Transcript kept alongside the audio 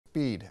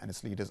speed, and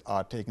its leaders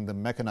are taking the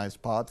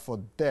mechanized path for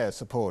their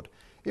support.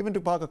 Even to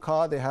park a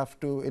car, they have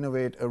to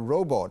innovate a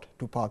robot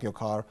to park your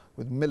car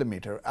with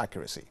millimeter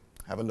accuracy.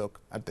 Have a look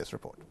at this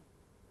report.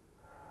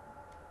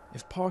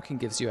 If parking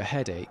gives you a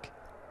headache,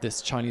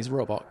 this Chinese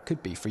robot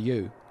could be for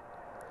you.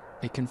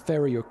 It can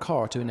ferry your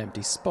car to an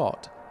empty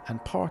spot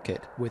and park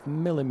it with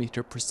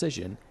millimeter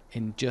precision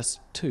in just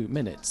 2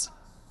 minutes.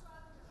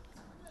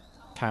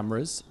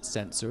 Cameras,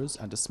 sensors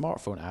and a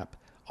smartphone app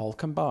all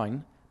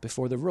combine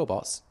before the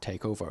robots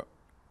take over.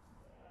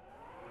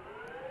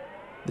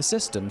 The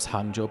system's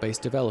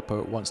Hangzhou-based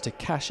developer wants to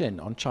cash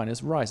in on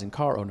China's rising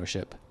car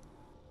ownership.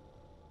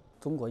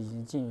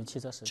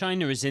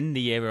 China is in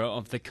the era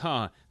of the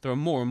car. There are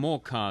more and more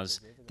cars.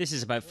 This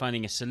is about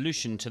finding a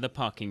solution to the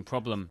parking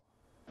problem.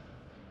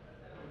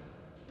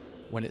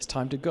 When it's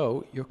time to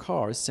go, your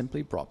car is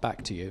simply brought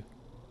back to you.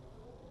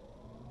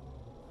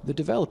 The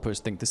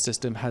developers think the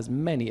system has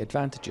many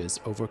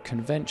advantages over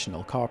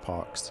conventional car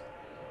parks.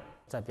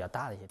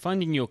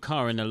 Finding your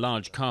car in a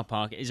large car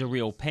park is a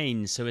real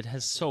pain, so it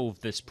has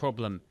solved this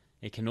problem.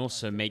 It can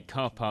also make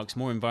car parks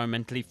more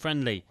environmentally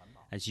friendly,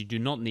 as you do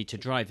not need to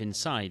drive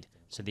inside,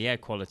 so the air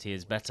quality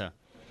is better.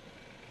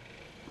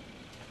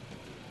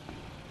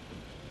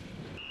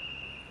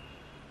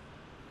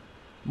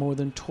 More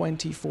than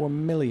 24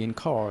 million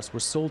cars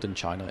were sold in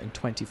China in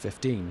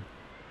 2015.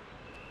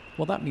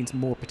 Well, that means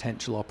more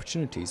potential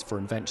opportunities for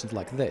inventions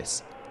like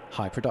this.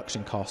 High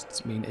production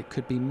costs mean it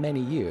could be many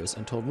years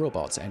until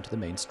robots enter the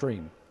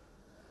mainstream.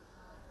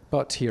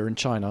 But here in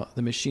China,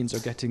 the machines are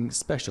getting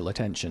special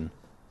attention.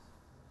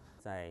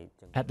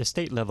 At the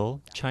state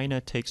level,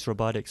 China takes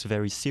robotics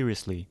very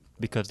seriously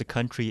because the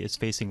country is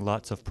facing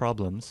lots of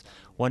problems,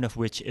 one of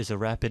which is a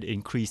rapid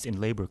increase in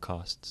labor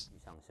costs.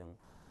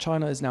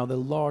 China is now the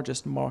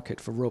largest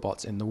market for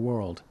robots in the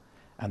world,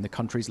 and the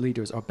country's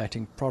leaders are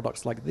betting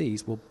products like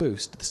these will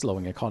boost the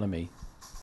slowing economy.